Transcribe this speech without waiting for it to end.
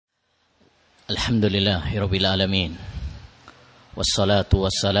Alhamdulillahirabbil alamin. Wassalatu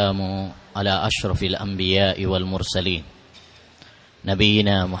wassalamu ala asyrafil anbiya'i wal mursalin.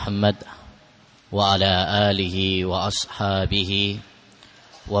 Nabiyyina Muhammad wa ala alihi wa ashabihi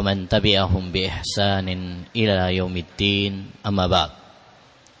wa man tabi'ahum bi ihsanin ila yaumiddin. Amma ba'd.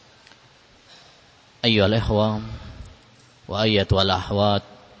 Ayyuhal ikhwah wa ayyatul ahwat,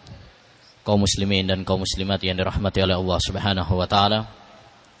 kaum muslimin dan kaum muslimat yang dirahmati oleh Allah Subhanahu wa taala.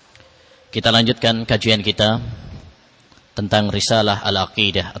 Kita lanjutkan kajian kita tentang risalah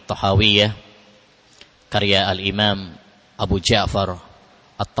Al-Aqidah At-Thahawiyah karya Al-Imam Abu Ja'far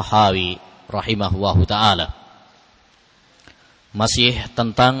At-Tahawi rahimahullahu ta'ala. Masih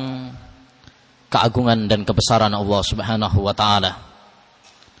tentang keagungan dan kebesaran Allah Subhanahu wa ta'ala,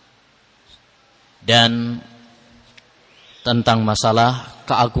 dan tentang masalah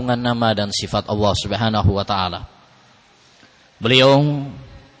keagungan nama dan sifat Allah Subhanahu wa ta'ala. Beliau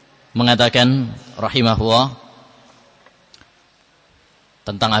mengatakan rahimahullah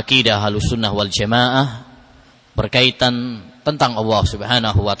tentang akidah Ahlussunnah wal Jamaah berkaitan tentang Allah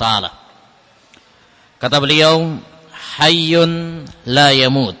Subhanahu wa ta'ala. Kata beliau, Hayyun la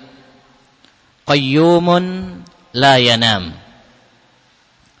yamut, Qayyumun la yanam.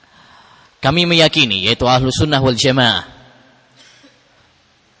 Kami meyakini, yaitu Ahlussunnah wal Jamaah,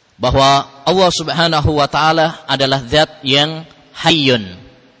 bahwa Allah Subhanahu wa ta'ala adalah zat yang hayyun.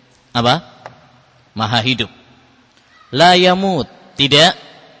 Apa? Maha hidup. La yamut, tidak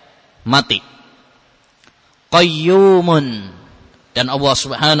mati. Qayyumun, dan Allah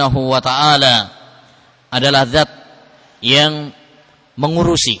Subhanahu wa ta'ala adalah zat yang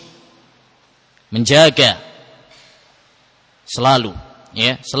mengurusi, menjaga selalu,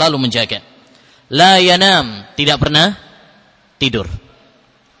 ya, selalu menjaga. La yanam, tidak pernah tidur.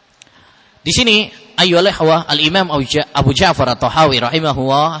 Di sini ayyuhal ikhwah, Al-Imam Abu Ja'far At-Tahawi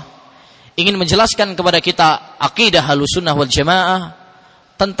rahimahullah ingin menjelaskan kepada kita akidah Ahlussunnah wal Jamaah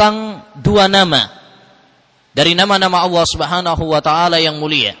tentang dua nama dari nama-nama Allah Subhanahu wa ta'ala yang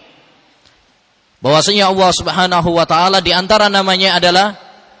mulia. Bahwasanya Allah Subhanahu wa ta'ala di antara namanya adalah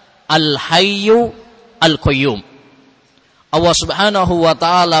Al-Hayyu Al-Qayyum. Allah Subhanahu wa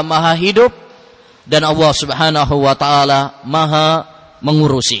ta'ala maha hidup, dan Allah Subhanahu wa ta'ala maha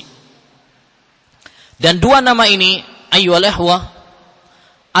mengurusi. Dan dua nama ini ayyuhal ikhwah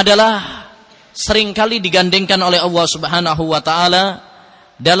adalah seringkali digandengkan oleh Allah Subhanahu wa ta'ala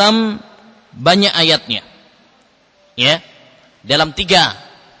dalam banyak ayatnya. Ya, dalam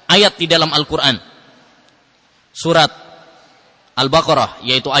 3 ayat di dalam Al-Quran. Surat Al-Baqarah,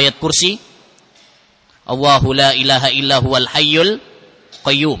 yaitu ayat kursi, Allahu la ilaha illa huwal hayyul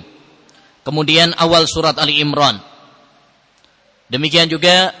qayyum. Kemudian awal surat Ali Imran. Demikian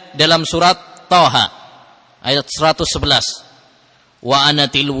juga dalam surat Taha ayat 111. Wa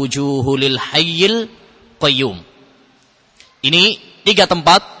anatil wujuhu lil hayyil qayyum. Ini 3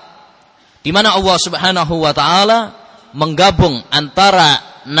 tempat di mana Allah Subhanahu wa ta'ala menggabung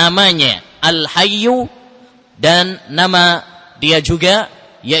antara namanya Al-Hayyu dan nama dia juga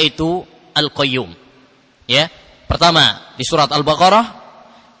yaitu Al-Qayyum. Ya, pertama di surat Al-Baqarah,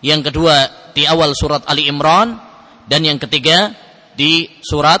 yang kedua di awal surat Ali Imran, dan yang ketiga di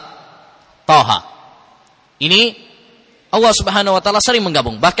surat Taha. Ini Allah Subhanahu wa ta'ala sering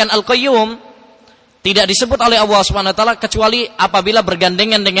menggabung. Bahkan Al-Qayyum tidak disebut oleh Allah Subhanahu wa ta'ala kecuali apabila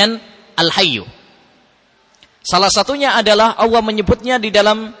bergandengan dengan Al-Hayyu. Salah satunya adalah Allah menyebutnya di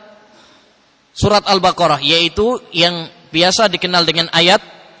dalam surat Al-Baqarah, yaitu yang biasa dikenal dengan ayat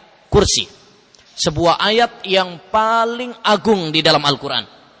kursi. Sebuah ayat yang paling agung di dalam Al-Quran.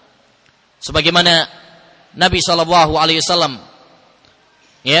 Sebagaimana Nabi SAW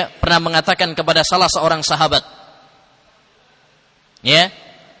ya, pernah mengatakan kepada salah seorang sahabat, ya,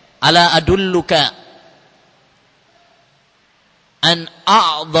 ala adulluka an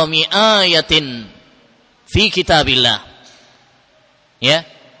a'zami ayatin fi kitabillah. Ya,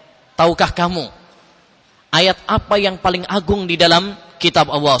 tahukah kamu ayat apa yang paling agung di dalam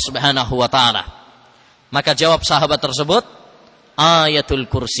kitab Allah Subhanahu wa ta'ala? Maka jawab sahabat tersebut, ayatul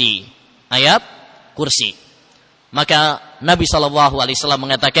kursi, ayat kursi. Maka Nabi SAW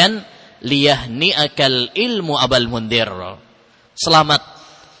mengatakan, liyahni'akal ilmu abal mundir. Selamat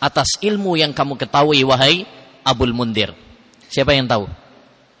atas ilmu yang kamu ketahui, wahai Abul Mundir. Siapa yang tahu?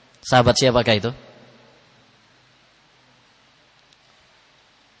 Sahabat siapakah itu?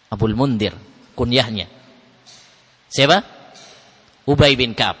 Abul Mundir, kunyahnya. Siapa? Ubay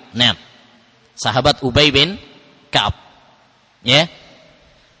bin Ka'ab. Nah, sahabat Ubay bin Ka'ab. Ya.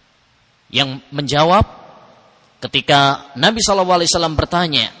 Yang menjawab ketika Nabi SAW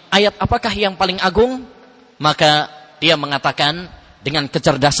bertanya, ayat apakah yang paling agung? Maka dia mengatakan dengan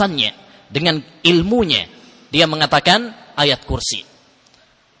kecerdasannya, dengan ilmunya dia mengatakan ayat kursi.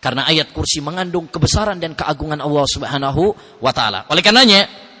 Karena ayat kursi mengandung kebesaran dan keagungan Allah Subhanahu wa taala. Oleh karenanya,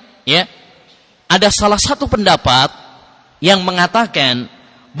 ya, ada salah satu pendapat yang mengatakan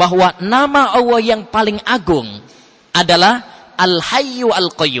bahwa nama Allah yang paling agung adalah Al-Hayyu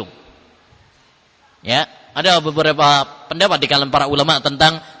Al-Qayyum. Ya, ada beberapa pendapat di kalangan para ulama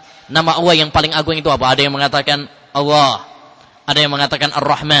tentang nama Allah yang paling agung itu apa. Ada yang mengatakan Allah, ada yang mengatakan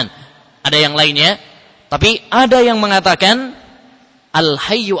Ar-Rahman, ada yang lainnya. Tapi ada yang mengatakan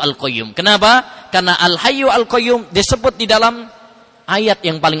Al-Hayyu Al-Qayyum. Kenapa? Karena Al-Hayyu Al-Qayyum disebut di dalam ayat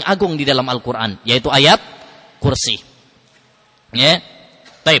yang paling agung di dalam Al-Quran, yaitu ayat kursi. Ya,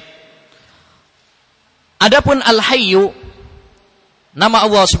 taib. Adapun Al-Hayyu, nama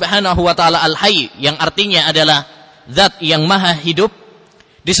Allah Subhanahu wa taala Al-Hayy yang artinya adalah zat yang maha hidup,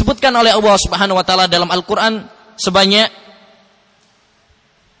 disebutkan oleh Allah Subhanahu wa taala dalam Al-Qur'an sebanyak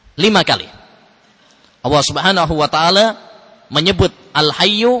 5 kali. Allah Subhanahu wa taala menyebut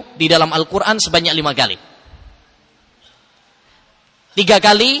Al-Hayyu di dalam Al-Qur'an sebanyak 5 kali. 3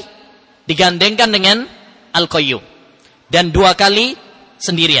 kali digandengkan dengan Al-Qayyum dan 2 kali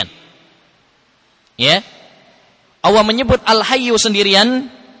sendirian. Ya. Allah menyebut Al-Hayyu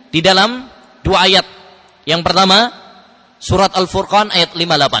sendirian di dalam 2 ayat. Yang pertama, surat Al-Furqan ayat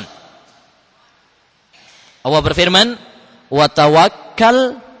 58. Allah berfirman, "Wa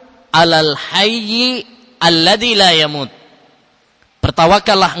tawakkal 'alal hayyi alladzi la yamut."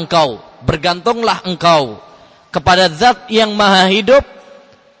 Bertawakallah engkau, bergantunglah engkau kepada zat yang maha hidup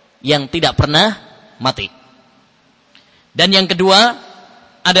yang tidak pernah mati. Dan yang kedua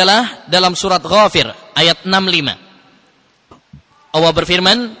adalah dalam surat Ghafir ayat 65. Allah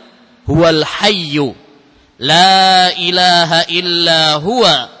berfirman, "Huwal hayyu la ilaha illa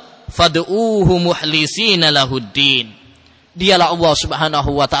huwa fad'uuhu mukhlisina lahuddin." Dialah Allah Subhanahu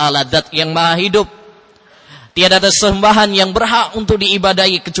wa taala zat yang maha hidup. Tiada ada sembahan yang berhak untuk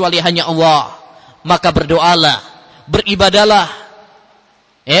diibadahi kecuali hanya Allah. Maka berdoalah, beribadalah,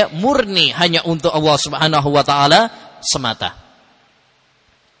 murni hanya untuk Allah Subhanahu wa taala semata.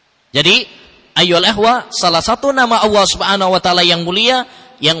 Jadi, ayyuhal ikhwah, salah satu nama Allah Subhanahu wa taala yang mulia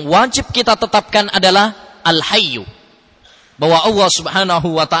yang wajib kita tetapkan adalah Al-Hayyu. Bahwa Allah Subhanahu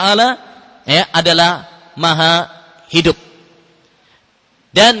wa taala adalah maha hidup.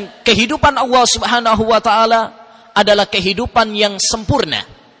 Dan kehidupan Allah Subhanahu wa taala adalah kehidupan yang sempurna.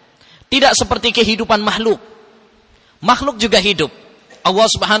 Tidak seperti kehidupan makhluk. Makhluk juga hidup. Allah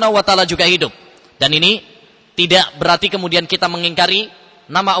Subhanahu wa taala juga hidup. Dan ini tidak berarti kemudian kita mengingkari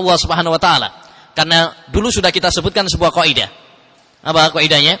nama Allah Subhanahu wa taala. Karena dulu sudah kita sebutkan sebuah kaidah. Apa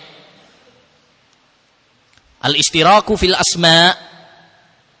kaidahnya? Al-istiraku fil asma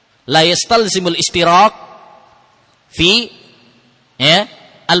la yastalzimul istirak fi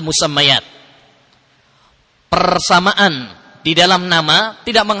al-musammayat. Persamaan di dalam nama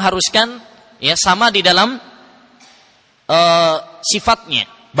tidak mengharuskan sama di dalam sifatnya,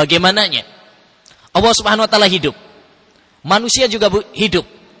 bagaimananya. Allah Subhanahu wa taala hidup. Manusia juga hidup.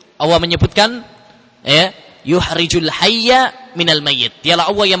 Allah menyebutkan yuhrijul hayya minal mayyit. Dialah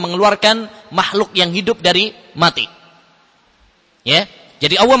Allah yang mengeluarkan makhluk yang hidup dari mati. Ya.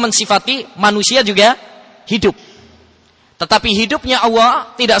 Jadi Allah mensifati manusia juga hidup. Tetapi hidupnya Allah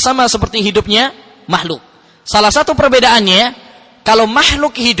tidak sama seperti hidupnya makhluk. Salah satu perbedaannya, kalau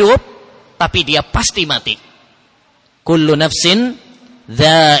makhluk hidup, tapi dia pasti mati. Kullu nafsin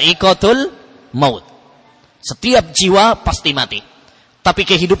dha'iqatul maut. Setiap jiwa pasti mati. Tapi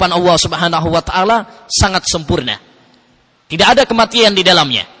kehidupan Allah Subhanahu wa taala sangat sempurna. Tidak ada kematian di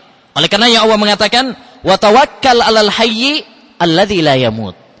dalamnya. Oleh karenanya Allah mengatakan, "Wa tawakkal 'alal hayyi alladzi la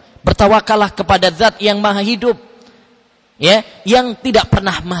yamut." Bertawakallah kepada zat yang maha hidup, yang tidak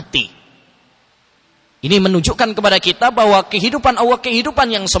pernah mati. Ini menunjukkan kepada kita bahwa kehidupan Allah kehidupan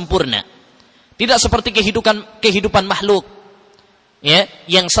yang sempurna. Tidak seperti kehidupan makhluk,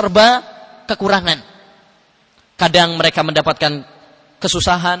 yang serba kekurangan. Kadang mereka mendapatkan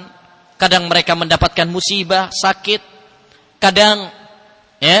kesusahan, kadang mereka mendapatkan musibah, sakit, kadang,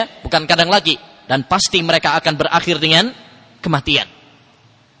 bukan kadang lagi, dan pasti mereka akan berakhir dengan kematian.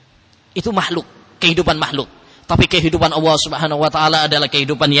 Itu makhluk, kehidupan makhluk. Tapi kehidupan Allah Subhanahu wa taala adalah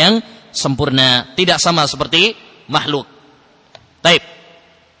kehidupan yang sempurna, tidak sama seperti makhluk. Baik.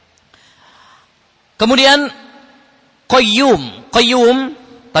 Kemudian Qayyum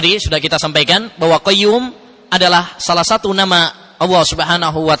tadi sudah kita sampaikan bahwa Qayyum adalah salah satu nama Allah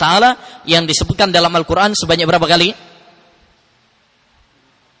Subhanahu wa taala yang disebutkan dalam Al-Qur'an sebanyak berapa kali?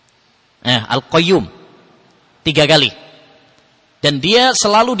 Al-Qayyum 3 kali. Dan dia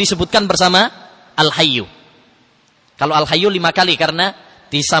selalu disebutkan bersama Al-Hayyu. Kalau Al-Hayyu 5 kali karena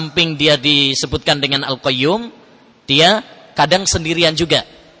di samping dia disebutkan dengan Al-Qayyum, dia kadang sendirian juga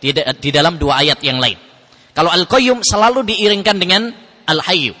di dalam dua ayat yang lain. Kalau Al-Qayyum selalu diiringkan dengan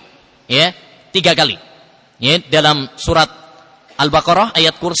Al-Hayyu, ya, 3 kali. Ya, dalam surat Al-Baqarah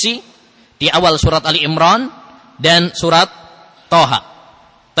ayat kursi, di awal surat Ali Imran dan surat Thaha.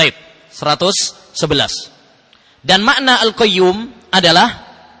 Taib 111. Dan makna Al-Qayyum adalah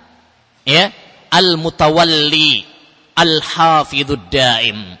ya, Al-Mutawalli Al-Hafidhud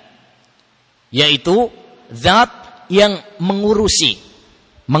Daim, yaitu zat yang mengurusi,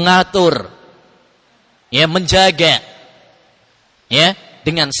 mengatur, ya, menjaga, ya,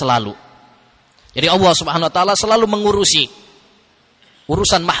 dengan selalu. Jadi Allah Subhanahu wa taala selalu mengurusi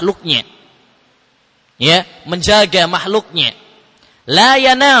urusan makhluknya, ya, menjaga makhluknya. La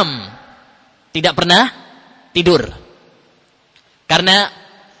yanam, tidak pernah tidur. Karena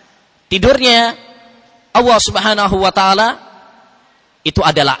tidurnya Allah Subhanahu wa taala itu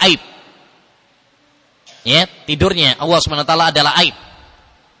adalah aib. Ya, tidurnya Allah Subhanahu wa taala adalah aib.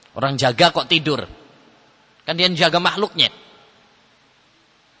 Orang jaga kok tidur. Kan dia jaga makhluknya.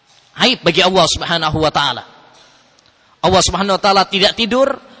 Aib bagi Allah Subhanahu wa taala. Allah Subhanahu wa taala tidak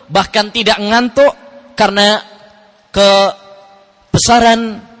tidur, bahkan tidak ngantuk karena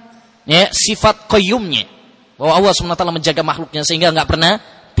kebesaran, ya, sifat qayyumnya. Bahwa Allah Subhanahu wa taala menjaga makhluknya sehingga enggak pernah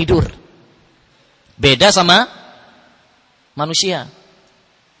tidur. Beda sama manusia.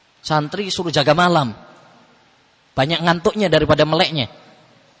 Santri suruh jaga malam. Banyak ngantuknya daripada meleknya.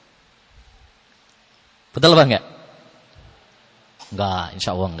 Betul apa enggak? Enggak,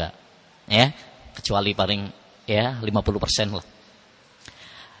 insya Allah enggak. Ya, kecuali paling ya 50% lah.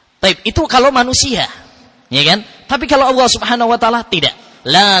 Taib, itu kalau manusia, ya kan? Tapi kalau Allah Subhanahu wa taala tidak.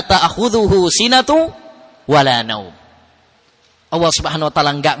 La ta'khudhuhu sinatu wala naum. Allah Subhanahu wa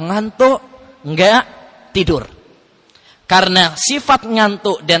taala enggak ngantuk, enggak tidur. Karena sifat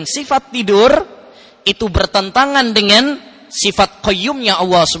ngantuk dan sifat tidur itu bertentangan dengan sifat qayyumnya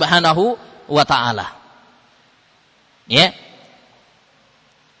Allah Subhanahu wa taala. Ya.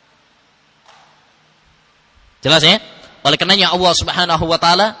 Jelas ya? Oleh karenanya Allah Subhanahu wa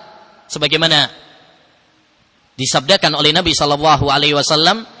taala sebagaimana disabdakan oleh Nabi sallallahu alaihi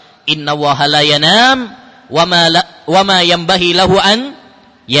wasallam, "Inna Allaha la yanam wa ma yanbahi lahu an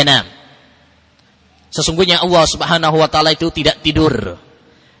yanam." Sesungguhnya Allah Subhanahu wa taala itu tidak tidur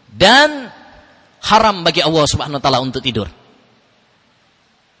dan haram bagi Allah Subhanahu wa taala untuk tidur.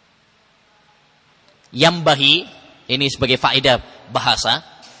 Yambahi ini sebagai faedah bahasa.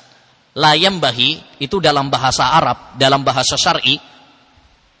 La yambahi itu dalam bahasa Arab, dalam bahasa syar'i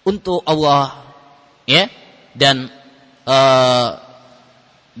untuk Allah, ya, dan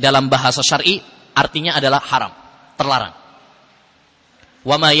dalam bahasa syar'i artinya adalah haram, terlarang.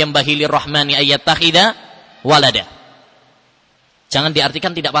 Wa ma yambahi lirrahmani ayyattakhidha walada. Jangan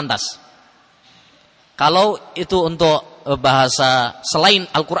diartikan tidak pantas. Kalau itu untuk bahasa selain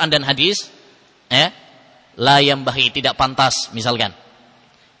Al-Qur'an dan hadis, la yambahi tidak pantas misalkan.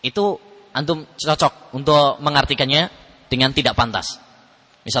 Itu antum cocok untuk mengartikannya dengan tidak pantas.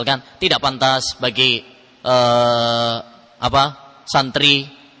 Misalkan tidak pantas bagi santri,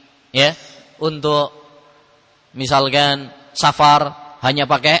 ya, untuk misalkan safar hanya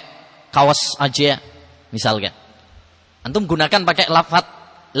pakai kaos aja misalkan. Antum gunakan pakai lafaz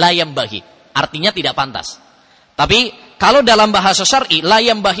la yambahi, artinya tidak pantas. Tapi kalau dalam bahasa syar'i la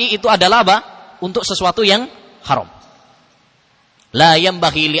yambahi itu adalah apa? Untuk sesuatu yang haram. La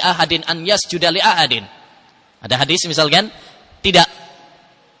yambahi li ahadin an yasjuda li ahadin. Ada hadis misalkan tidak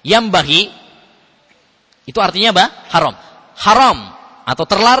yambahi itu artinya apa? Haram. Haram atau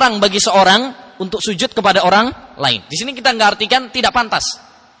terlarang bagi seorang untuk sujud kepada orang lain. Di sini kita enggak artikan tidak pantas.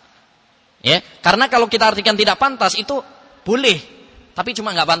 Ya, karena kalau kita artikan tidak pantas itu boleh, tapi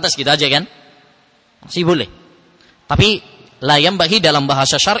cuma enggak pantas gitu aja kan? Masih boleh. Tapi la yambahi dalam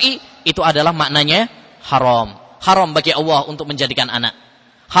bahasa syar'i itu adalah maknanya haram. Haram bagi Allah untuk menjadikan anak.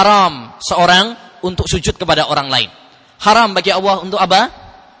 Haram seorang untuk sujud kepada orang lain. Haram bagi Allah untuk apa?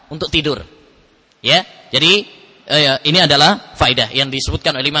 Untuk tidur. Ya, jadi ini adalah faedah yang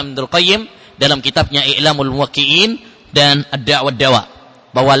disebutkan oleh Imam Ibnu Qayyim dalam kitabnya I'lamul Muwaqqi'in dan Ad-Da'wa Ad-Dawa,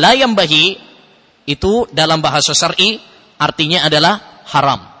 bahwa la yambahi itu dalam bahasa syar'i artinya adalah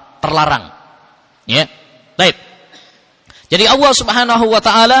haram, terlarang. Ya. Baik. Jadi Allah Subhanahu wa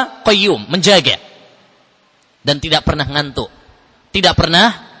taala qayyum, menjaga dan tidak pernah ngantuk, tidak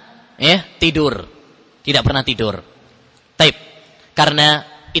pernah tidur, tidak pernah tidur. Taib. Karena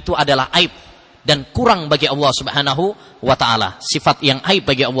itu adalah aib dan kurang bagi Allah Subhanahu wa taala, sifat yang aib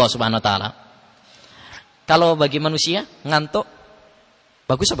bagi Allah Subhanahu wa taala. Kalau bagi manusia ngantuk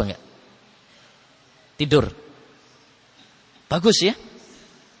bagus apa enggak? Tidur. Bagus ya?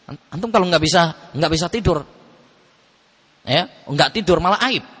 Antum kalau nggak bisa tidur, ya nggak tidur malah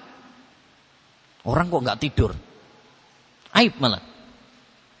aib. Orang kok nggak tidur, aib malah.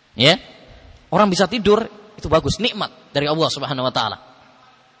 Ya, orang bisa tidur itu bagus, nikmat dari Allah Subhanahu Wa Taala.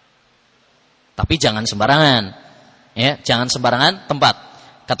 Tapi jangan sembarangan, ya jangan sembarangan tempat.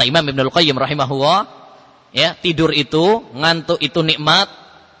 Kata Imam Ibnul Qayyim rahimahullah, ya tidur itu, ngantuk itu nikmat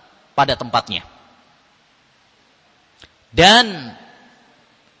pada tempatnya. Dan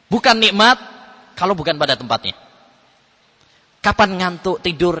bukan nikmat kalau bukan pada tempatnya. Kapan ngantuk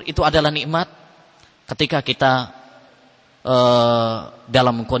tidur itu adalah nikmat? Ketika kita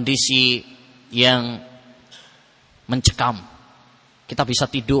dalam kondisi yang mencekam, kita bisa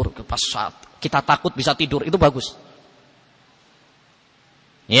tidur. Pas saat kita takut bisa tidur, itu bagus.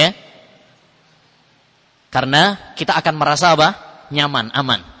 Ya, karena kita akan merasa apa? Nyaman,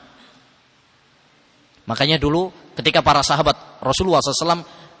 aman. Makanya dulu ketika para sahabat Rasulullah SAW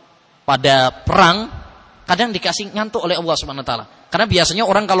pada perang, kadang dikasih ngantuk oleh Allah Subhanahu Wa Taala. Karena biasanya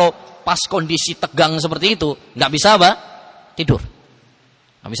orang kalau pas kondisi tegang seperti itu, nggak bisa apa? Tidur,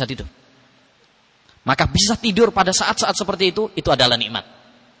 nggak bisa tidur. Maka bisa tidur pada saat-saat seperti itu adalah nikmat.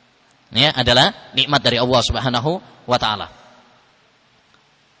 Ya, adalah nikmat dari Allah Subhanahu Wa Taala.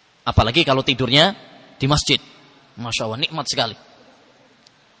 Apalagi kalau tidurnya di masjid, masya Allah nikmat sekali.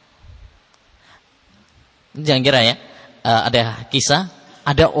 Jangan kira ya, ada kisah,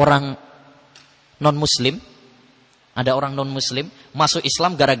 ada orang non muslim masuk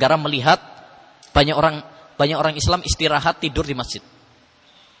Islam gara-gara melihat banyak orang Islam istirahat tidur di masjid.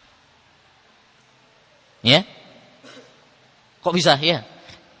 Ya, kok bisa ya?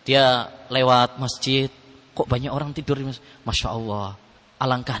 Dia lewat masjid, kok banyak orang tidur di masjid. Masya Allah,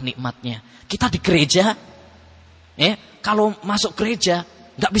 alangkah nikmatnya. Kita di gereja, ya kalau masuk gereja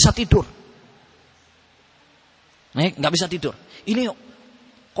nggak bisa tidur. Nggak bisa tidur. Ini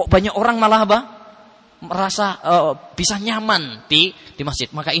kok banyak orang malah apa? Merasa bisa nyaman di masjid.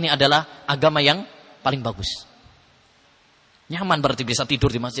 Maka ini adalah agama yang paling bagus. Nyaman berarti bisa tidur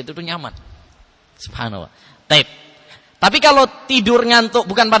di masjid itu nyaman. Subhanallah. Tapi kalau tidur ngantuk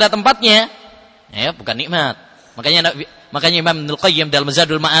bukan pada tempatnya, ya bukan nikmat. Makanya Imam Ibnul Qayyim dalam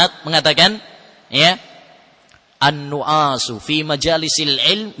Zadul Ma'ad mengatakan, ya, an-nu'asu fi majalisil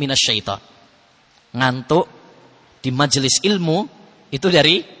ilm minasyaitan. Ngantuk di majelis ilmu itu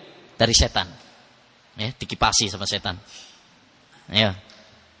dari setan. Ya, dikipasi sama setan. Ya.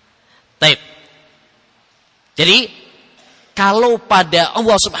 Jadi kalau pada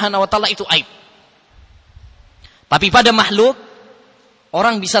Allah Subhanahu Wa Taala itu aib. Tapi pada makhluk,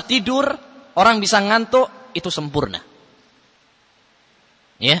 orang bisa tidur, orang bisa ngantuk, itu sempurna.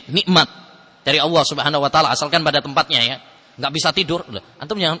 Ya, nikmat dari Allah Subhanahu Wa Taala asalkan pada tempatnya ya. Nggak bisa tidur,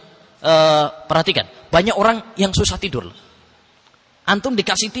 antum jangan perhatikan, banyak orang yang susah tidur. Antum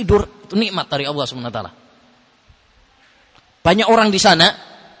dikasih tidur, itu nikmat dari Allah Subhanahu Wa Taala. Banyak orang di sana,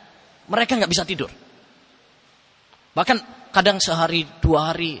 mereka nggak bisa tidur. Bahkan kadang sehari, 2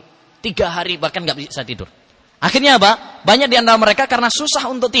 hari, 3 hari bahkan nggak bisa tidur. Akhirnya apa? Banyak di antara mereka karena susah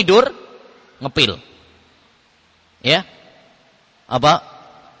untuk tidur, ngepil. Ya,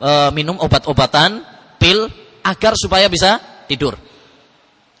 minum obat-obatan, pil agar supaya bisa tidur.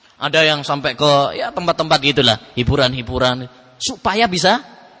 Ada yang sampai ke ya tempat-tempat gitulah, hiburan-hiburan supaya bisa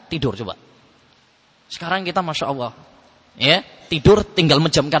tidur coba. Sekarang kita masya Allah, ya tidur tinggal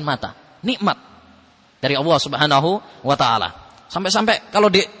menjamkan mata, nikmat dari Allah Subhanahu Wa Taala. Sampai-sampai kalau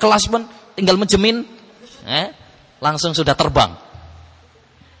di kelas pun tinggal menjemin, langsung sudah terbang.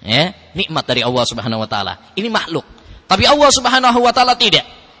 Ya, nikmat dari Allah Subhanahu Wa Taala. Ini makhluk. Tapi Allah Subhanahu Wa Taala tidak.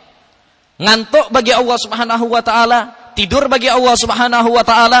 Ngantuk bagi Allah Subhanahu Wa Taala, tidur bagi Allah Subhanahu Wa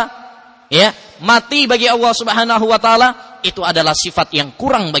Taala, ya, mati bagi Allah Subhanahu Wa Taala, itu adalah sifat yang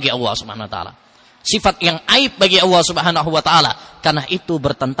kurang bagi Allah Subhanahu Wa Taala. Sifat yang aib bagi Allah Subhanahu Wa Taala, karena itu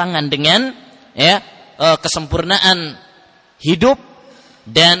bertentangan dengan ya kesempurnaan hidup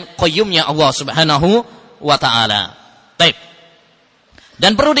dan qayyumnya Allah Subhanahu Wa Taala. Baik.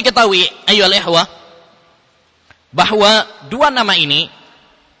 Dan perlu diketahui ayyuhal ikhwah bahwa 2 nama ini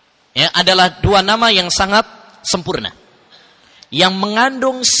ya adalah 2 nama yang sangat sempurna, yang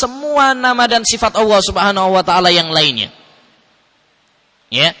mengandung semua nama dan sifat Allah Subhanahu Wa Taala yang lainnya.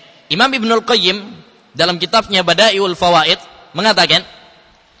 Ya, Imam Ibnul Qayyim dalam kitabnya Bada'iul Fawaid mengatakan,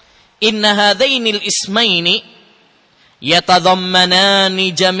 inna hadainil ismaini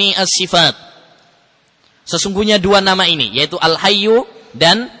yatadhammanani jami'as sifat. Sesungguhnya 2 nama ini, yaitu Al-Hayyu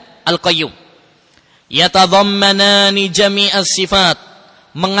dan Al-Qayyum, yatadhammanani jami'as sifat,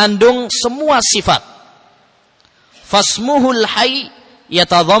 mengandung semua sifat. Fasmuhul hayy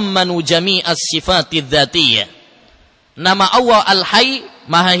yatadhammanu jami'as sifatidz dzatiyyah. Nama Allah Al-Hayy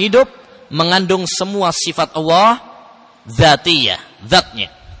Maha hidup mengandung semua sifat Allah dzatiyah, zatnya.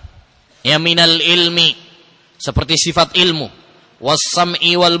 Ya minal ilmi, seperti sifat ilmu,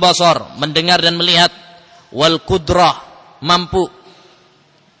 was-sam'i wal basar, mendengar dan melihat, wal qudrah, mampu,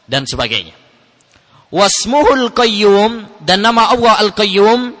 dan sebagainya. Wasmuhul qayyum, dan nama Allah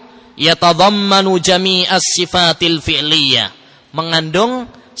al-qayyum, yatadhammanu jami'as sifatil fi'liyah, mengandung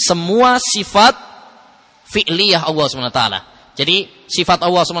semua sifat fi'liyah Allah SWT. Jadi sifat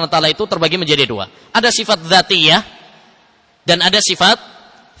Allah SWT itu terbagi menjadi dua. Ada sifat dzatiyah dan ada sifat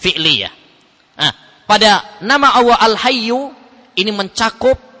fi'liyah. Nah, pada nama Allah Al-Hayyu ini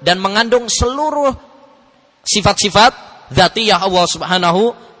mencakup dan mengandung seluruh sifat-sifat dzatiyah Allah Subhanahu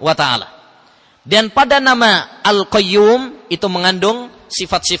wa taala. Dan pada nama Al-Qayyum itu mengandung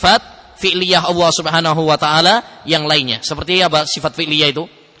sifat-sifat fi'liyah Allah Subhanahu wa taala yang lainnya. Seperti apa sifat fi'liyah itu?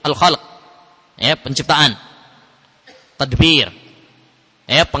 Al-Khalq, ya, penciptaan, tadbir,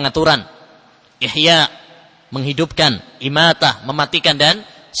 ya, pengaturan, ihya, menghidupkan, imatah, mematikan, dan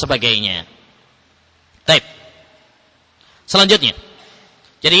sebagainya. Baik. Selanjutnya,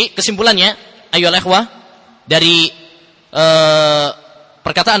 jadi kesimpulannya, ayyuhal ikhwah, dari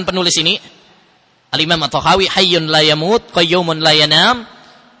perkataan penulis ini, Al-Imam At-Tahawi, Hayyun la yamut, qayyumun la yanam.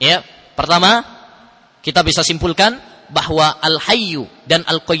 Ya, pertama kita bisa simpulkan bahwa Al-Hayyu dan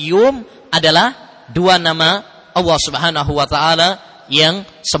Al-Qayyum adalah dua nama Allah Subhanahu wa taala yang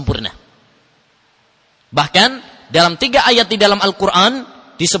sempurna. Bahkan dalam 3 ayat di dalam Al-Qur'an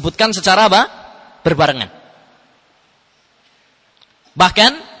disebutkan secara apa? Berbarengan.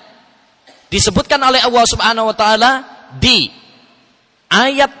 Bahkan disebutkan oleh Allah Subhanahu wa taala di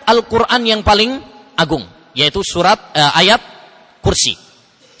ayat Al-Qur'an yang paling agung, yaitu surat ayat Kursi.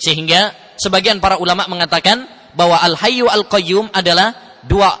 Sehingga sebagian para ulama mengatakan bahwa Al-Hayyu Al-Qayyum adalah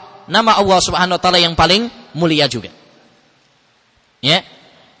dua nama Allah Subhanahu wa taala yang paling mulia juga. Ya.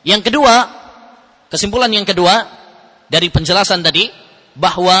 Yang kedua, kesimpulan yang kedua dari penjelasan tadi,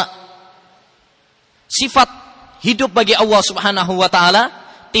 bahwa sifat hidup bagi Allah Subhanahu wa taala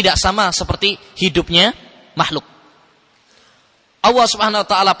tidak sama seperti hidupnya makhluk. Allah Subhanahu wa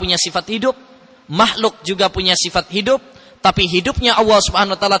taala punya sifat hidup, makhluk juga punya sifat hidup, tapi hidupnya Allah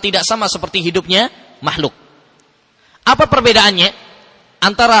Subhanahu wa taala tidak sama seperti hidupnya makhluk. Apa perbedaannya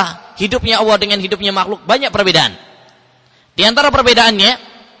antara hidupnya Allah dengan hidupnya makhluk? Banyak perbedaan. Di antara perbedaannya,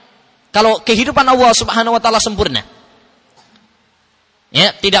 kalau kehidupan Allah Subhanahu wa taala sempurna,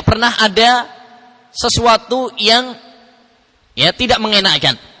 ya, tidak pernah ada sesuatu yang, ya, tidak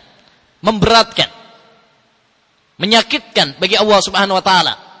mengenakkan, memberatkan, menyakitkan bagi Allah Subhanahu wa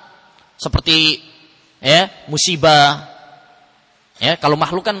taala. Seperti, ya, musibah. Ya, kalau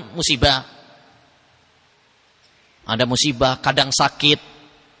makhluk kan musibah. Ada musibah, kadang sakit.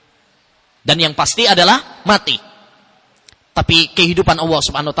 Dan yang pasti adalah mati. Tapi kehidupan Allah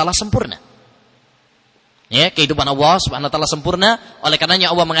Subhanahu wa taala sempurna. Ya, kehidupan Allah Subhanahu wa taala sempurna. Oleh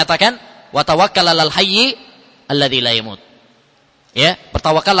karenanya Allah mengatakan, "Wa tawakkal 'alal hayyi alladzi la yamut." Ya,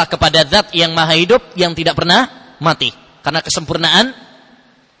 bertawakallah kepada zat yang maha hidup yang tidak pernah mati. Karena kesempurnaan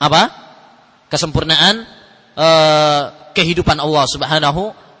apa? Kesempurnaan kehidupan Allah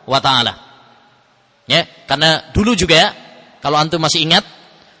Subhanahu wa taala. Ya, karena dulu juga kalau antum masih ingat,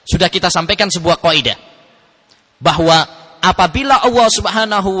 sudah kita sampaikan sebuah kaidah bahwa apabila Allah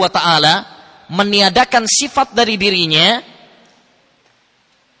Subhanahu wa taala meniadakan sifat dari dirinya,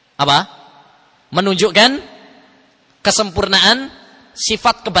 apa? Menunjukkan kesempurnaan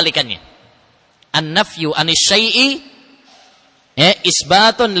sifat kebalikannya. An-nafyu anis syai'i, ya,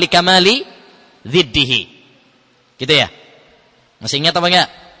 isbatun likamali dziddihi. Gitu ya? Masih ingat apa enggak?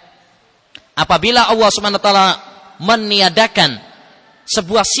 Apabila Allah Subhanahu wa taala meniadakan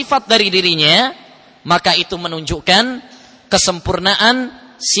sebuah sifat dari dirinya, maka itu menunjukkan kesempurnaan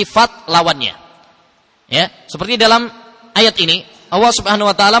sifat lawannya. Ya, seperti dalam ayat ini, Allah Subhanahu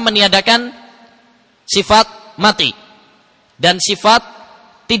wa taala meniadakan sifat mati dan sifat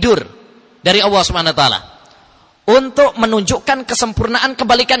tidur dari Allah Subhanahu wa taala untuk menunjukkan kesempurnaan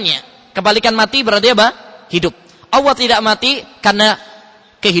kebalikannya. Kebalikan mati berarti apa? Hidup. Allah tidak mati karena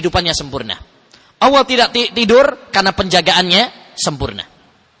kehidupannya sempurna. Allah tidak tidur karena penjagaannya sempurna.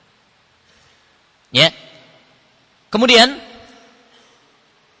 Ya. Kemudian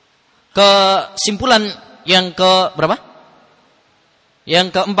kesimpulan yang ke berapa? Yang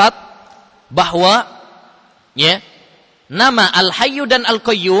keempat, bahwa, ya, nama Al-Hayyu dan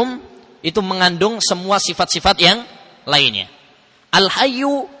Al-Qayyum itu mengandung semua sifat-sifat yang lainnya.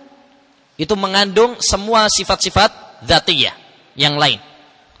 Al-Hayyu itu mengandung semua sifat-sifat dzatiyah yang lain,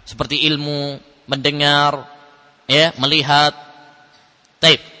 seperti ilmu, mendengar, ya, melihat.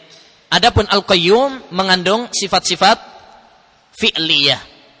 Taib. Adapun Al-Qayyum mengandung sifat-sifat fi'liyah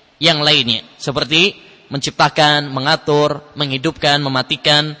yang lainnya, seperti menciptakan, mengatur, menghidupkan,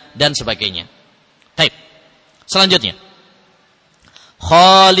 mematikan, dan sebagainya. Baik. Selanjutnya,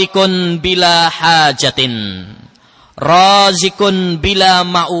 khaliqun bila hajatin, razikun bila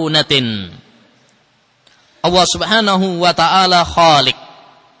ma'unatin. Allah Subhanahu wa ta'ala khaliq.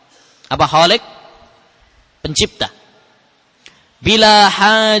 Apa khaliq? Pencipta. Bila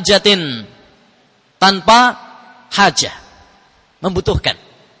hajatin, tanpa hajah, membutuhkan.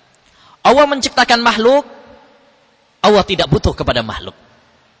 Allah menciptakan makhluk, Allah tidak butuh kepada makhluk.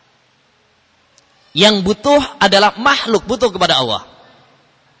 Yang butuh adalah makhluk butuh kepada Allah.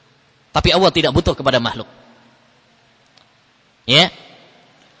 Tapi Allah tidak butuh kepada makhluk. Ya.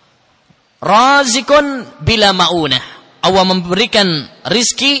 Razikun bila ma'unah. Allah memberikan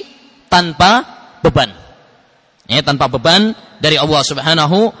rizki tanpa beban. Ya, tanpa beban dari Allah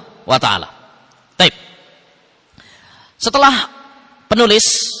Subhanahu wa ta'ala. Baik. Setelah penulis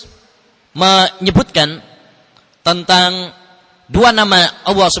menyebutkan tentang dua nama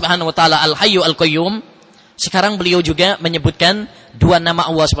Allah Subhanahu wa ta'ala, Al-Hayyu Al-Qayyum, sekarang beliau juga menyebutkan dua nama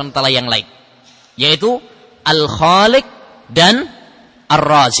Allah Subhanahu wa ta'ala yang lain, yaitu Al-Khaliq dan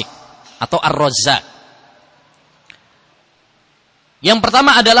Ar-Razik atau Ar-Razzaq. Yang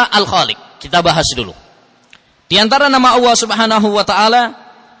pertama adalah Al-Khaliq. Kita bahas dulu. Di antara nama Allah Subhanahu wa ta'ala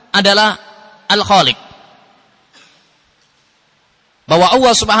adalah Al-Khaliq. Bahwa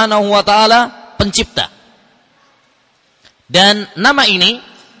Allah Subhanahu wa ta'ala pencipta. Dan nama ini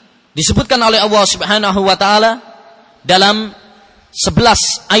disebutkan oleh Allah Subhanahu wa ta'ala dalam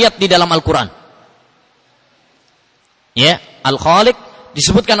 11 ayat di dalam Al-Quran. Ya, Al-Khaliq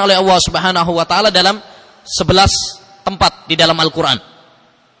disebutkan oleh Allah Subhanahu wa ta'ala dalam 11 tempat di dalam Al-Quran.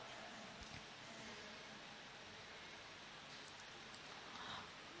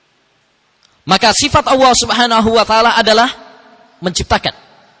 Maka sifat Allah Subhanahu wa ta'ala adalah menciptakan.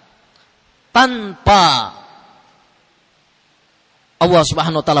 Tanpa Allah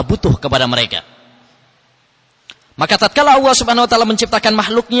Subhanahu wa ta'ala butuh kepada mereka. Maka tatkala Allah Subhanahu wa ta'ala menciptakan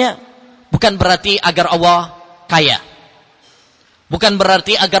makhluknya, bukan berarti agar Allah kaya. Bukan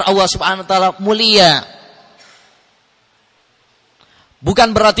berarti agar Allah Subhanahu wa ta'ala mulia.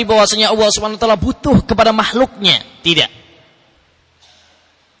 Bukan berarti bahwasanya Allah Subhanahu wa ta'ala butuh kepada makhluknya. Tidak.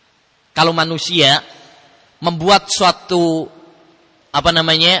 Kalau manusia membuat suatu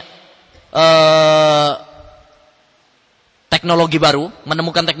teknologi baru,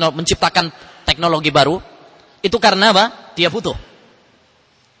 menciptakan teknologi baru, itu karena apa? Dia butuh.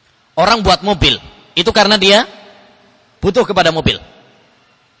 Orang buat mobil, itu karena dia butuh kepada mobil.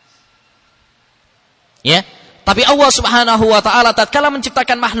 Ya, tapi Allah Subhanahu wa ta'ala tatkala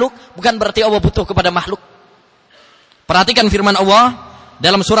menciptakan makhluk, bukan berarti Allah butuh kepada makhluk. Perhatikan firman Allah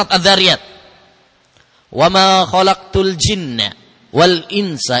dalam surat Adz-Dzariyat. Wa ma khalaqtul jinna wal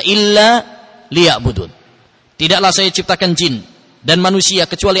insa illa liya'budun. Tidaklah saya ciptakan jin dan manusia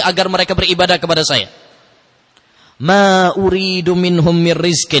kecuali agar mereka beribadah kepada saya. Ma uridu minhum mir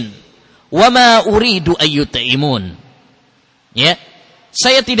rizqin wa ma uridu ayyut'imun. Ya,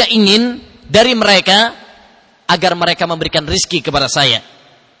 saya tidak ingin dari mereka agar mereka memberikan rizki kepada saya.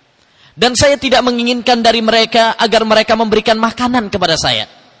 Dan saya tidak menginginkan dari mereka agar mereka memberikan makanan kepada saya.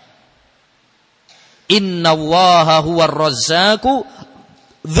 Innallaha huwar razzaqu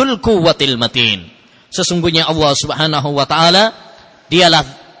dzul quwwatil matin. Sesungguhnya Allah Subhanahu wa ta'ala dialah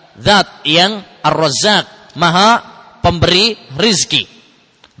zat yang ar-razzaq, maha pemberi rizki.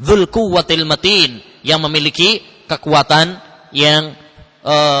 Dzul quwwatil matin, yang memiliki kekuatan yang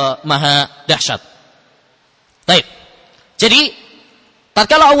maha dahsyat. Baik. Jadi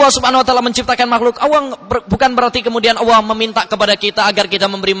tatkala Allah Subhanahu wa ta'ala menciptakan makhluk, Allah bukan berarti kemudian Allah meminta kepada kita agar kita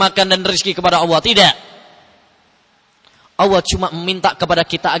memberi makan dan rezeki kepada Allah. Tidak. Allah cuma meminta kepada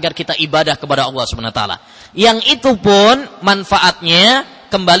kita agar kita ibadah kepada Allah Subhanahu wa ta'ala. Yang itu pun manfaatnya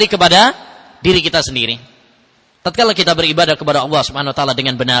kembali kepada diri kita sendiri. Tatkala kita beribadah kepada Allah Subhanahu wa ta'ala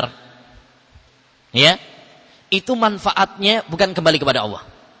dengan benar, ya, itu manfaatnya bukan kembali kepada Allah.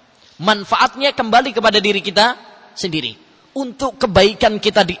 Manfaatnya kembali kepada diri kita sendiri. Untuk kebaikan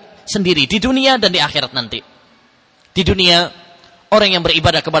kita sendiri di dunia dan di akhirat nanti. Di dunia, orang yang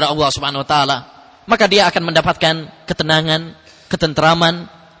beribadah kepada Allah Subhanahu wa ta'ala, maka dia akan mendapatkan ketenangan, ketenteraman,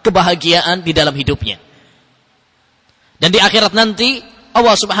 kebahagiaan di dalam hidupnya. Dan di akhirat nanti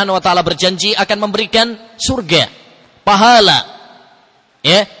Allah Subhanahu wa ta'ala berjanji akan memberikan surga, pahala,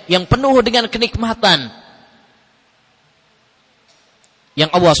 ya, yang penuh dengan kenikmatan yang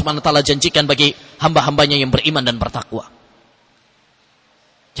Allah Subhanahu wa ta'ala janjikan bagi hamba-hambanya yang beriman dan bertakwa.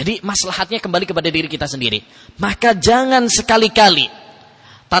 Jadi maslahatnya kembali kepada diri kita sendiri. Maka jangan sekali-kali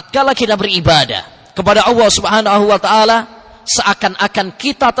tatkala kita beribadah kepada Allah Subhanahu wa ta'ala, seakan-akan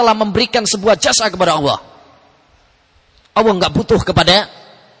kita telah memberikan sebuah jasa kepada Allah. Allah enggak butuh kepada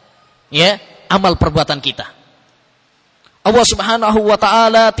amal perbuatan kita. Allah Subhanahu wa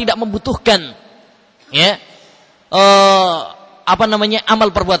taala tidak membutuhkan amal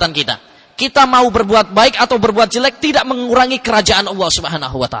perbuatan kita. Kita mau berbuat baik atau berbuat jelek tidak mengurangi kerajaan Allah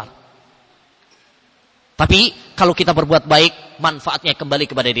Subhanahu wa taala. Tapi kalau kita berbuat baik, manfaatnya kembali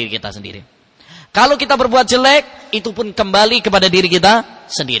kepada diri kita sendiri. Kalau kita berbuat jelek, itu pun kembali kepada diri kita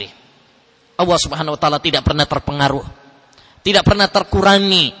sendiri. Allah Subhanahu wa taala tidak pernah terpengaruh, tidak pernah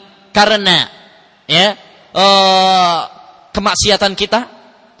terkurangi karena kemaksiatan kita,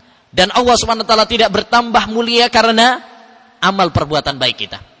 dan Allah Subhanahu wa taala tidak bertambah mulia karena amal perbuatan baik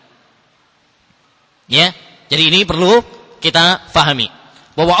kita. Jadi ini perlu kita fahami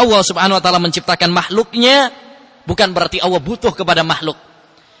bahwa Allah Subhanahu wa taala menciptakan makhluknya bukan berarti Allah butuh kepada makhluk.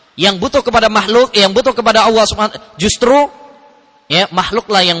 Yang butuh kepada makhluk, yang butuh kepada Allah Subhanahu justru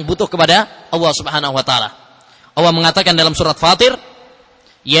makhluklah yang butuh kepada Allah Subhanahu wa taala. Allah mengatakan dalam surat Fatir,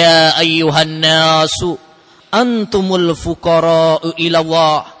 ya ayyuhan nasu antumul fuqara'u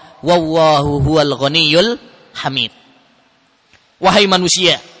ilallah wallahu huwal ghaniyyul hamid. Wahai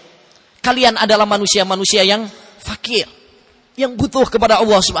manusia, kalian adalah manusia-manusia yang fakir, yang butuh kepada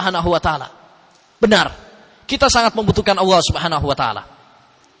Allah Subhanahu wa taala. Benar, kita sangat membutuhkan Allah Subhanahu wa taala.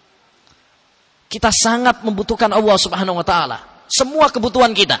 Kita sangat membutuhkan Allah Subhanahu wa taala. Semua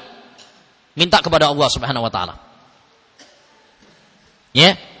kebutuhan kita minta kepada Allah Subhanahu wa taala.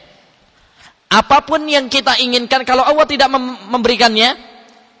 Apapun yang kita inginkan, kalau Allah tidak memberikannya,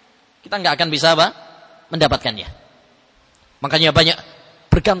 kita nggak akan bisa mendapatkannya. Makanya banyak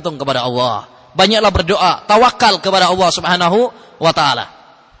bergantung kepada Allah, banyaklah berdoa, tawakal kepada Allah Subhanahu wa taala.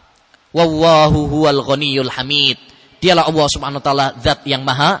 Wallahu huwal ghaniyyul hamid. Dialah Allah Subhanahu wa taala zat yang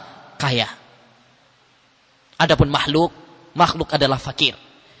maha kaya. Adapun makhluk adalah fakir.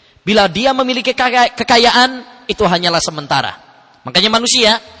 Bila dia memiliki kekayaan, itu hanyalah sementara. Makanya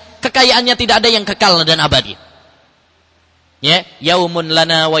manusia, kekayaannya tidak ada yang kekal dan abadi. Yaumun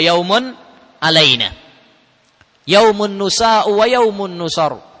lana wa yaumun alaina. Yaumun nusa'u wa yaumun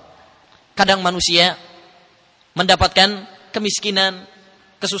nusar. Kadang manusia mendapatkan kemiskinan,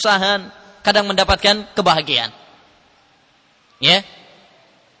 kesusahan, kadang mendapatkan kebahagiaan.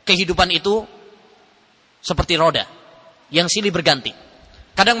 Kehidupan itu seperti roda yang silih berganti.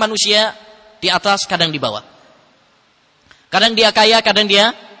 Kadang manusia di atas, kadang di bawah. Kadang dia kaya, kadang dia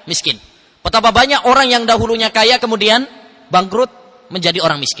miskin. Betapa banyak orang yang dahulunya kaya kemudian bangkrut menjadi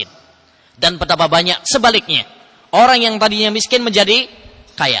orang miskin. Dan betapa banyak sebaliknya, orang yang tadinya miskin menjadi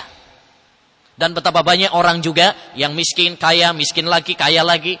kaya. Dan betapa banyak orang juga yang miskin, kaya, miskin lagi, kaya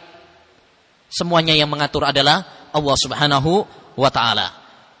lagi. Semuanya yang mengatur adalah Allah Subhanahu wa taala.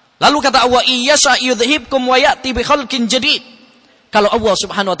 Lalu kata Allah, iyyasha yudhibkum wa ya'ti bi khalqin jadid. Kalau Allah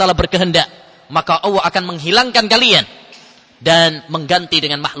Subhanahu wa taala berkehendak, maka Allah akan menghilangkan kalian dan mengganti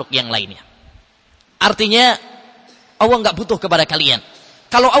dengan makhluk yang lainnya. Artinya Allah enggak butuh kepada kalian.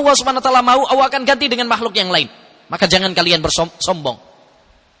 Kalau Allah Subhanahu wa taala mau, Allah akan ganti dengan makhluk yang lain. Maka jangan kalian bersombong.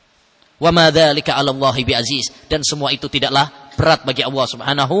 Wa ma dzalika 'ala Allahi bi'aziz, dan semua itu tidaklah berat bagi Allah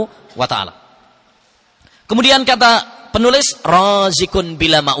Subhanahu wa taala. Kemudian kata penulis, Razikun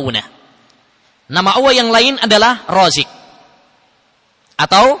bila ma'unah. Nama Allah yang lain adalah Razik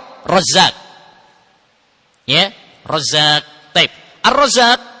atau Razzaq. Razzaq. Taib.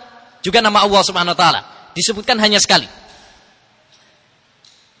 Ar-Razzaq juga nama Allah Subhanahu wa taala. Disebutkan hanya sekali.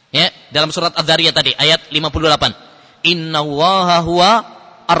 Dalam surat Adz-Dzariyat tadi ayat 58. Innallaha huwa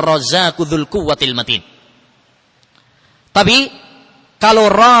ar-Razzaqu dzul quwwatil matin. Tapi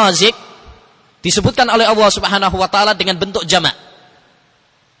kalau Razik disebutkan oleh Allah Subhanahu wa taala dengan bentuk jamak.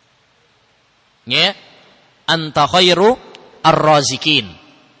 Anta khairu ar-razikin.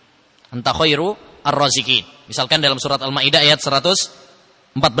 Anta khairu ar-razikin. Misalkan dalam surat Al-Maidah ayat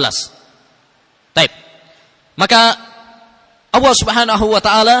 114. Taib. Maka Allah Subhanahu wa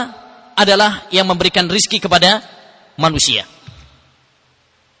taala adalah yang memberikan rizki kepada manusia.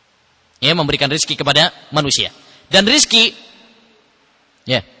 Memberikan rizki kepada manusia. Dan rizki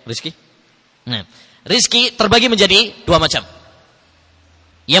rizki terbagi menjadi dua macam.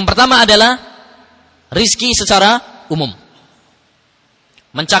 Yang pertama adalah rizki secara umum,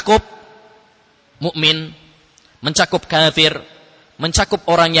 mencakup mukmin, mencakup kafir, mencakup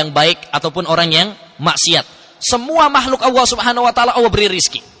orang yang baik ataupun orang yang maksiat. Semua makhluk Allah Subhanahu wa taala Allah beri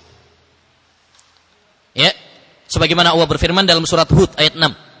rizki. Sebagaimana Allah berfirman dalam surat Hud ayat 6.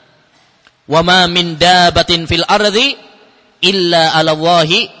 Wa ma min dabatin fil ardi illa 'ala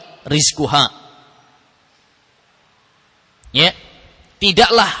Allahi rizquha.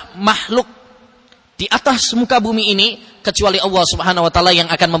 Tidaklah makhluk di atas muka bumi ini kecuali Allah Subhanahu wa taala yang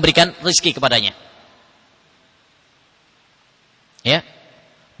akan memberikan rezeki kepadanya. Ya.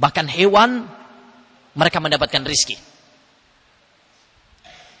 Bahkan hewan mereka mendapatkan rezeki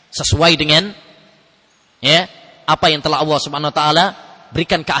sesuai dengan ya apa yang telah Allah Subhanahu wa taala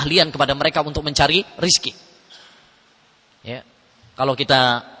berikan keahlian kepada mereka untuk mencari rezeki. Ya. Kalau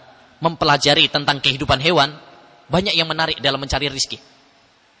kita mempelajari tentang kehidupan hewan, banyak yang menarik dalam mencari rezeki.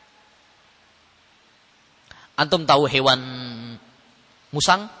 Antum tahu hewan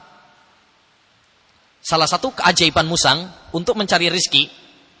musang? Salah satu keajaiban musang untuk mencari rezeki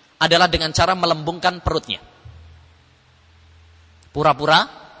adalah dengan cara melembungkan perutnya. Pura-pura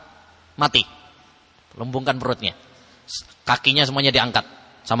mati. Lembungkan perutnya. Kakinya semuanya diangkat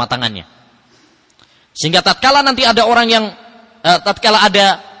sama tangannya. Sehingga tatkala nanti ada orang yang tatkala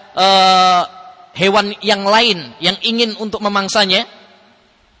ada hewan yang lain yang ingin untuk memangsanya,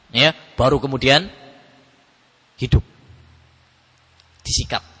 ya, baru kemudian hidup,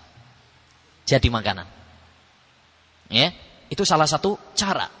 disikat, jadi makanan. Ya, itu salah satu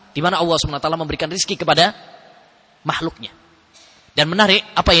cara di mana Allah SWT memberikan rezeki kepada makhluknya. Dan menarik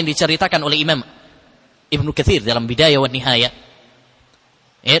apa yang diceritakan oleh Imam Ibnu Katsir dalam Bidayah wa Nihayah.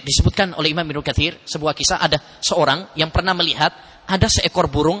 Ya, disebutkan oleh Imam Ibnu Katsir sebuah kisah, ada seorang yang pernah melihat ada seekor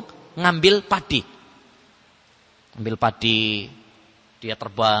burung ngambil padi. Ngambil padi, dia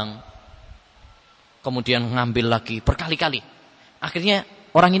terbang, kemudian ngambil lagi berkali-kali. Akhirnya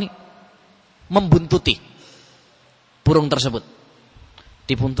orang ini membuntuti burung tersebut.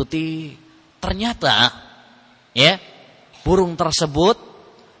 Dibuntuti, ternyata ya, burung tersebut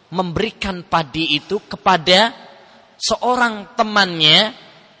memberikan padi itu kepada seorang temannya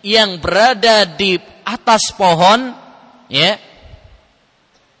yang berada di atas pohon, ya,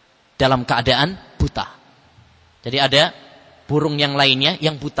 dalam keadaan buta. Jadi ada burung yang lainnya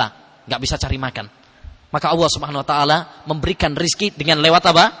yang buta, nggak bisa cari makan. Maka Allah Subhanahu wa taala memberikan rizki dengan lewat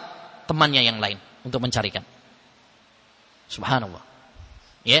apa? Temannya yang lain untuk mencarikan. Subhanallah.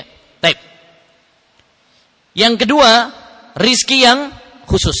 Ya, baik. Yang kedua, rizki yang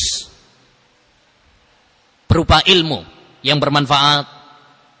khusus berupa ilmu yang bermanfaat,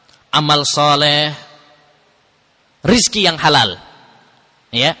 amal soleh, rizki yang halal.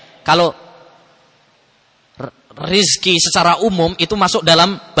 Ya, kalau rizki secara umum itu masuk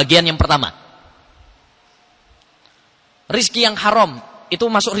dalam bagian yang pertama. Rizki yang haram itu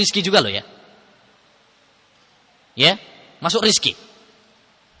masuk rizki juga loh ya. Ya, masuk rizki.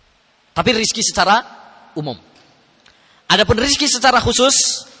 Tapi rizki secara umum. Adapun rizki secara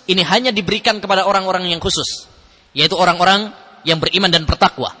khusus, ini hanya diberikan kepada orang-orang yang khusus, yaitu orang-orang yang beriman dan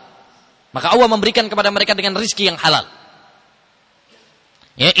bertakwa. Maka Allah memberikan kepada mereka dengan rizki yang halal.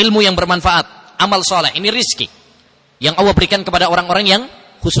 Ya, ilmu yang bermanfaat, amal soleh, ini rizki yang Allah berikan kepada orang-orang yang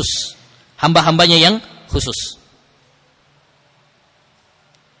khusus, hamba-hambanya yang khusus.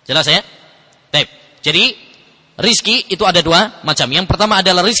 Jelas ya? Baik. Jadi rizki itu ada dua macam. Yang pertama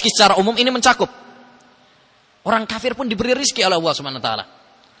adalah rizki secara umum, ini mencakup orang kafir pun diberi rizki oleh Allah Subhanahu wa taala.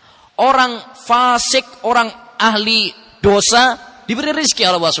 Orang fasik, orang ahli dosa diberi rizki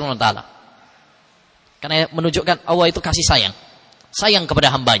oleh Allah Subhanahu wa taala. Karena menunjukkan Allah itu kasih sayang kepada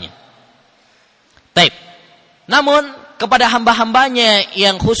hambanya. Baik. Namun kepada hamba-hambanya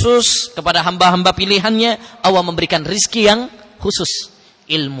yang khusus, kepada hamba-hamba pilihannya, Allah memberikan rizki yang khusus,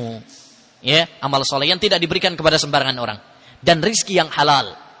 ilmu, ya, amal soleh yang tidak diberikan kepada sembarangan orang, dan rizki yang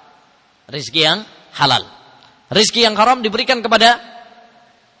halal. Rizki yang halal. Rizki yang haram diberikan kepada,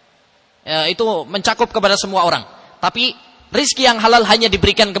 ya, itu mencakup kepada semua orang. Tapi rizki yang halal hanya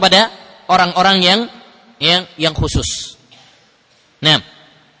diberikan kepada orang-orang yang khusus. Nah,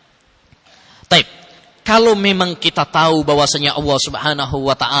 baik. Kalau memang kita tahu bahwasanya Allah Subhanahu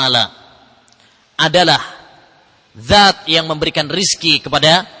wa taala adalah zat yang memberikan rizki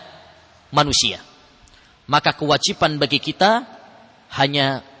kepada manusia, maka kewajiban bagi kita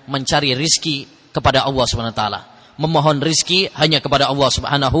hanya mencari rizki kepada Allah Subhanahu wa taala, memohon rizki hanya kepada Allah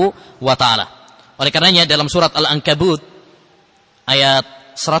Subhanahu wa taala. Oleh karenanya dalam surat Al-Ankabut ayat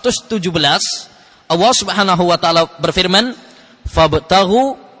 117 Allah Subhanahu wa taala berfirman,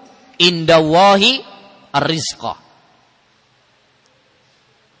 "Fabtaghu indallahi ar-rizqa."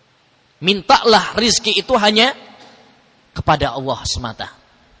 Mintalah rizki itu hanya kepada Allah semata.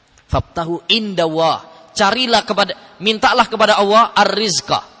 Fabtahu indallah, carilah kepada, mintalah kepada Allah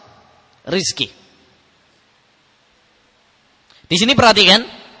ar-rizqa, rizki. Di sini perhatikan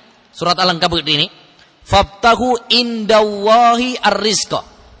surat Al-Ankabut ini, fabtahu indallahi ar-rizqa,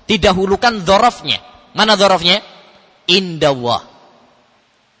 didahulukan dzarafnya. Mana dzarafnya? Indallah.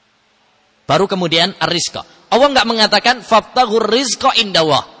 Baru kemudian ar-rizqa. Allah enggak mengatakan fabtahu rizqa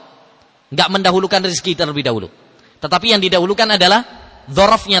indallah. Enggak mendahulukan rezeki terlebih dahulu. Tetapi yang didahulukan adalah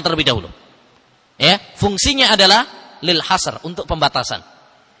dzarafnya terlebih dahulu. Ya, fungsinya adalah lil hasr, untuk pembatasan.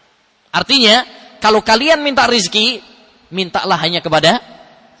 Artinya, kalau kalian minta rezeki, mintalah hanya kepada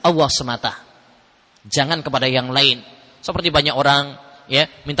Allah semata. Jangan kepada yang lain. Seperti banyak orang ya,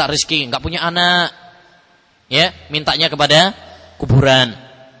 minta rezeki enggak punya anak. Ya, mintanya kepada kuburan.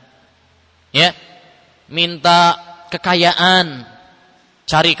 Ya, minta kekayaan,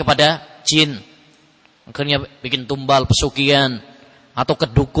 cari kepada jin. Akhirnya bikin tumbal pesugihan atau ke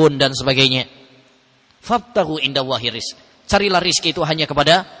dukun dan sebagainya. Fabtaghu indallahi rizq. Carilah rizki itu hanya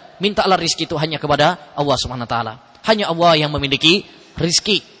kepada, mintalah rizki itu hanya kepada Allah Subhanahu wa taala. Hanya Allah yang memiliki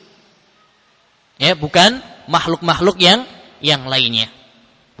rizki. Ya, bukan makhluk-makhluk yang lainnya.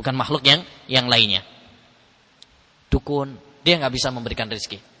 Bukan makhluk yang lainnya. Dukun, dia enggak bisa memberikan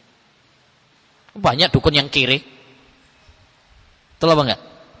rizki. Banyak dukun yang kiri. Betul apa enggak?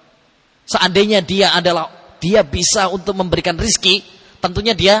 Seandainya dia bisa untuk memberikan rizki,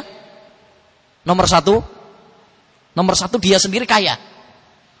 tentunya dia nomor satu dia sendiri kaya.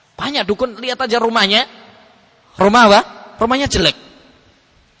 Banyak dukun, lihat aja rumahnya. Rumah apa? Rumahnya jelek.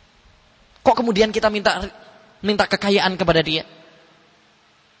 Kok kemudian kita minta kekayaan kepada dia?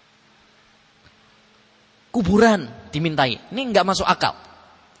 Kuburan dimintai. Ini enggak masuk akal.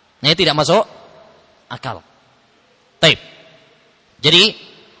 Ini tidak masuk akal. Baik.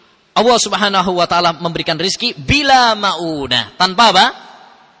 Jadi Allah Subhanahu wa taala memberikan rezeki bila maunah, tanpa apa?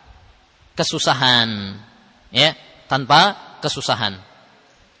 Kesusahan. Ya, tanpa kesusahan.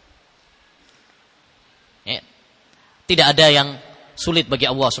 Ya. Tidak ada yang sulit bagi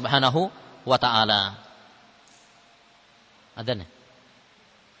Allah Subhanahu wa taala. Adanya.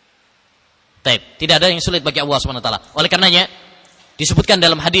 Baik, tidak ada yang sulit bagi Allah Subhanahu wa taala. Oleh karenanya disebutkan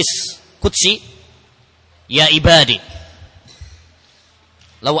dalam hadis qudsi, ya ibadi,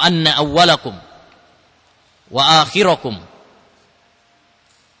 law anna awwalakum wa akhirakum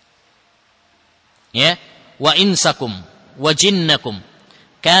ya wa insakum wa jinnakum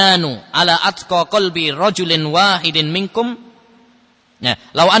kanu ala atqa qalbi rajulin wahidin minkum, ya,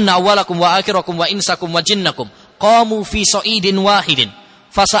 law anna awwalakum wa akhirakum wa insakum wa jinnakum qamu fi sa'idin wahidin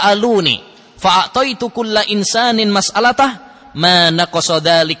fasa'aluni fa'ataitu kulla insanin mas'alatah ma naqasa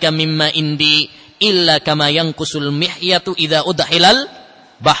dzalika mimma indi illa kama yanqusul mihyatu idza udhilal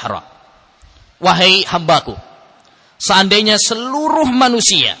bahra. Wahai hambaku, seandainya seluruh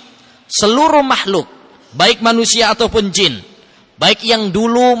manusia, seluruh makhluk, baik manusia ataupun jin, baik yang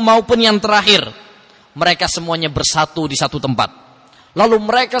dulu maupun yang terakhir, mereka semuanya bersatu di satu tempat. Lalu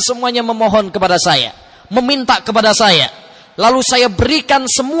mereka semuanya memohon kepada saya, meminta kepada saya, lalu saya berikan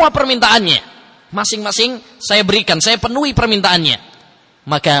semua permintaannya. Masing-masing saya berikan, saya penuhi permintaannya.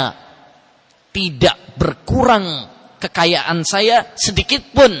 Maka tidak berkurang kekayaan saya sedikit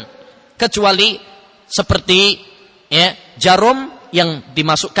pun, kecuali seperti ya, jarum yang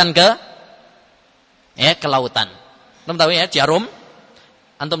dimasukkan ke lautan. Antum tahu ya, jarum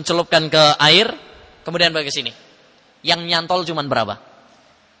antum celupkan ke air, kemudian bagi sini. Yang nyantol cuman berapa?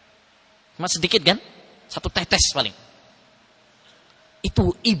 Cuma sedikit kan? Satu tetes paling.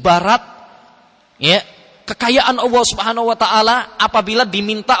 Itu ibarat ya, kekayaan Allah Subhanahu wa taala apabila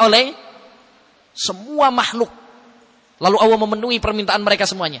diminta oleh semua makhluk, lalu Allah memenuhi permintaan mereka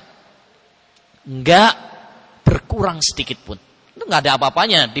semuanya. Enggak berkurang sedikit pun. Itu enggak ada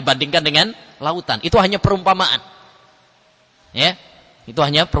apa-apanya dibandingkan dengan lautan. Itu hanya perumpamaan. Ya, itu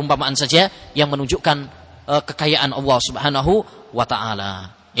hanya perumpamaan saja yang menunjukkan kekayaan Allah Subhanahu wa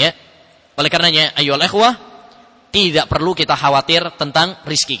taala, ya. Oleh karenanya ayyuhal ikhwah, tidak perlu kita khawatir tentang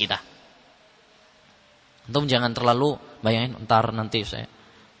rizki kita. Antum jangan terlalu bayangin entar nanti saya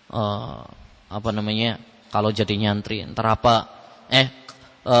kalau jadi nyantri entar apa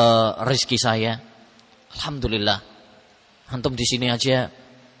rizki saya. Alhamdulillah, antum di sini aja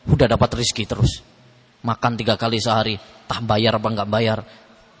udah dapat rizki terus, makan 3 kali sehari, tak bayar apa enggak bayar,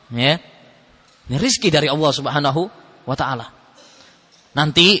 ya. Ini rizki dari Allah Subhanahu wa taala.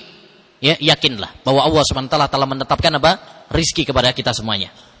 Nanti ya, yakinlah bahwa Allah Subhanahu wa taala telah menetapkan apa? Rizki kepada kita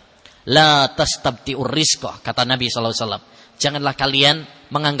semuanya. La tastabti'ur rizqah, kata Nabi sallallahu alaihi wasallam. Janganlah kalian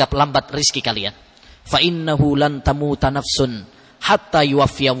menganggap lambat rizki kalian. Fa innahu lan tamuta nafsun hatta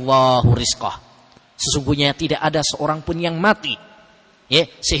yuwaffiyallahu rizqah. Sesungguhnya tidak ada seorang pun yang mati, ya,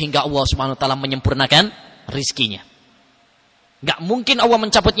 sehingga Allah Subhanahu wa taala menyempurnakan rizkinya. Enggak mungkin Allah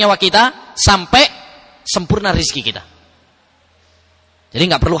mencabut nyawa kita sampai sempurna rizki kita. Jadi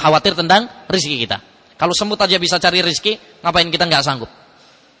enggak perlu khawatir tentang rizki kita. Kalau semut aja bisa cari rizki, ngapain kita enggak sanggup?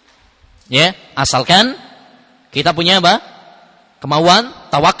 Ya, asalkan kita punya apa? Kemauan,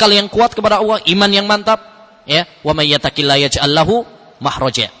 tawakal yang kuat kepada Allah, iman yang mantap, ya. Wa may yattaqillaha yaj'al lahu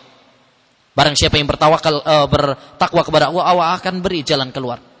makhraja. Barang siapa yang bertakwa kepada Allah, Allah akan beri jalan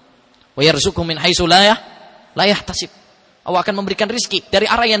keluar. Wa yarzuqhu min haitsu la yahtasib. Allah akan memberikan rizki dari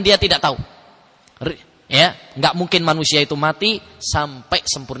arah yang dia tidak tahu. Ya, enggak mungkin manusia itu mati sampai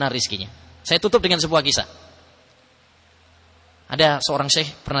sempurna rizkinya. Saya tutup dengan sebuah kisah. Ada seorang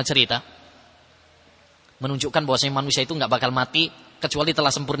syekh pernah cerita menunjukkan bahwasanya manusia itu enggak bakal mati kecuali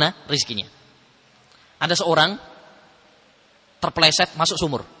telah sempurna rizkinya. Ada seorang terpeleset masuk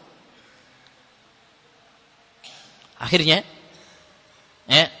sumur. Akhirnya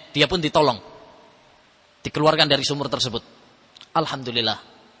dia pun ditolong, dikeluarkan dari sumur tersebut. Alhamdulillah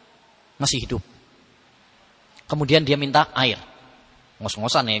masih hidup. Kemudian dia minta air,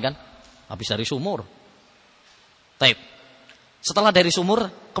 ngos-ngosan ya kan, habis dari sumur. Taib. Setelah dari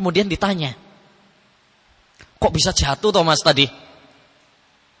sumur, kemudian ditanya, kok bisa jatuh toh mas tadi?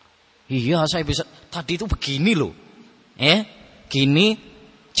 Iya saya bisa. Tadi itu begini loh, gini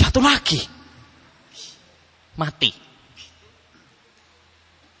jatuh lagi, mati.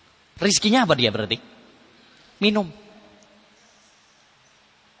 Rizkinya apa dia berarti? Minum.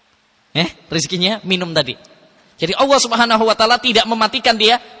 Rizkinya minum tadi. Jadi Allah Subhanahu wa taala tidak mematikan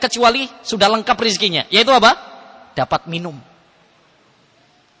dia kecuali sudah lengkap rizkinya. Yaitu apa? Dapat minum.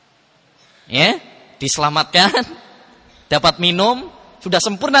 Diselamatkan, dapat minum, sudah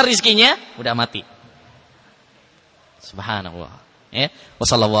sempurna rizkinya, sudah mati. Subhanallah.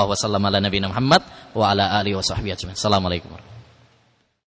 Wassallallahu wasallam ala nabiyina Muhammad wa ala alihi wa sahbihi ajmain. Assalamualaikum.